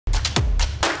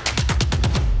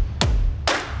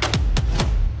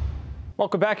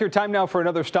Welcome back. Your time now for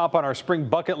another stop on our spring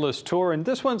bucket list tour, and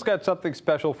this one's got something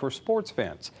special for sports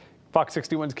fans. Fox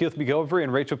 61's Keith McGilvery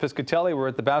and Rachel Piscatelli were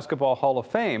at the Basketball Hall of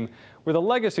Fame, where the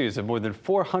legacies of more than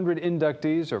 400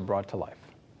 inductees are brought to life.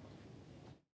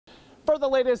 For the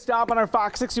latest stop on our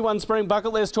Fox 61 Spring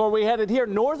Bucket List tour, we headed here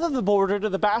north of the border to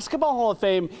the Basketball Hall of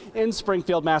Fame in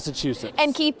Springfield, Massachusetts.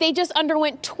 And Keith, they just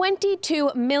underwent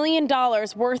 $22 million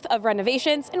worth of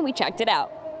renovations, and we checked it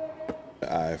out.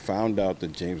 I found out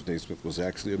that James Naismith was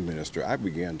actually a minister. I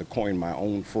began to coin my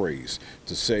own phrase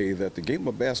to say that the game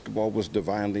of basketball was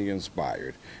divinely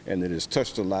inspired and it has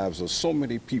touched the lives of so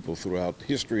many people throughout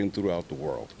history and throughout the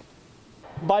world.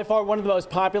 By far one of the most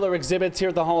popular exhibits here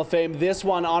at the Hall of Fame, this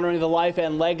one honoring the life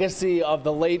and legacy of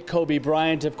the late Kobe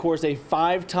Bryant, of course a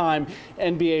 5-time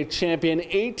NBA champion,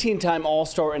 18-time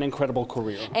All-Star, an incredible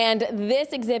career. And this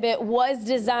exhibit was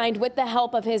designed with the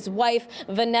help of his wife,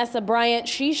 Vanessa Bryant.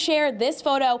 She shared this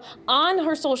photo on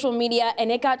her social media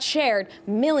and it got shared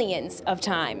millions of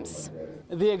times.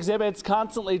 The exhibit's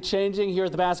constantly changing here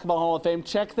at the Basketball Hall of Fame.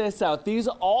 Check this out. These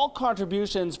are all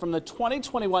contributions from the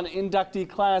 2021 inductee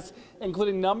class,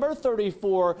 including number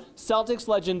 34, Celtics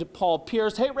legend Paul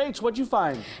Pierce. Hey, Rach, what'd you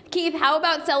find? Keith, how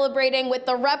about celebrating with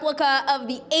the replica of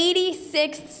the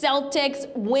 86th Celtics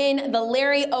win, the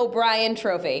Larry O'Brien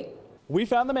Trophy? We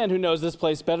found the man who knows this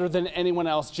place better than anyone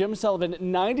else. Jim Sullivan,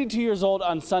 92 years old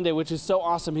on Sunday, which is so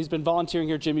awesome. He's been volunteering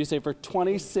here, Jim, you say, for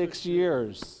 26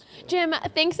 years. Jim,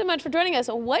 thanks so much for joining us.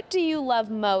 What do you love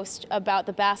most about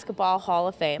the Basketball Hall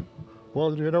of Fame?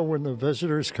 Well, you know, when the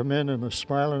visitors come in and the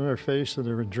smile on their face and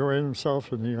they're enjoying themselves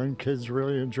and the young kids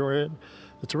really enjoy it,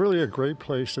 it's really a great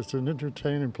place. It's an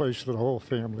entertaining place for the whole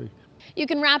family. You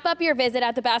can wrap up your visit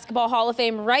at the Basketball Hall of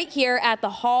Fame right here at the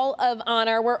Hall of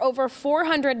Honor, where over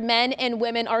 400 men and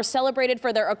women are celebrated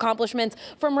for their accomplishments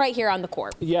from right here on the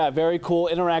court. Yeah, very cool.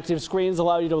 Interactive screens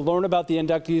allow you to learn about the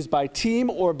inductees by team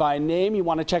or by name. You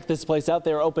want to check this place out.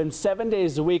 They're open 7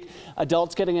 days a week.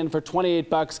 Adults getting in for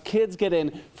 $28, kids get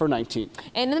in for $19.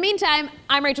 And in the meantime,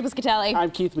 I'm Rachel Piscatelli.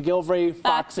 I'm Keith McGilvery,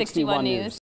 Fox 61 News.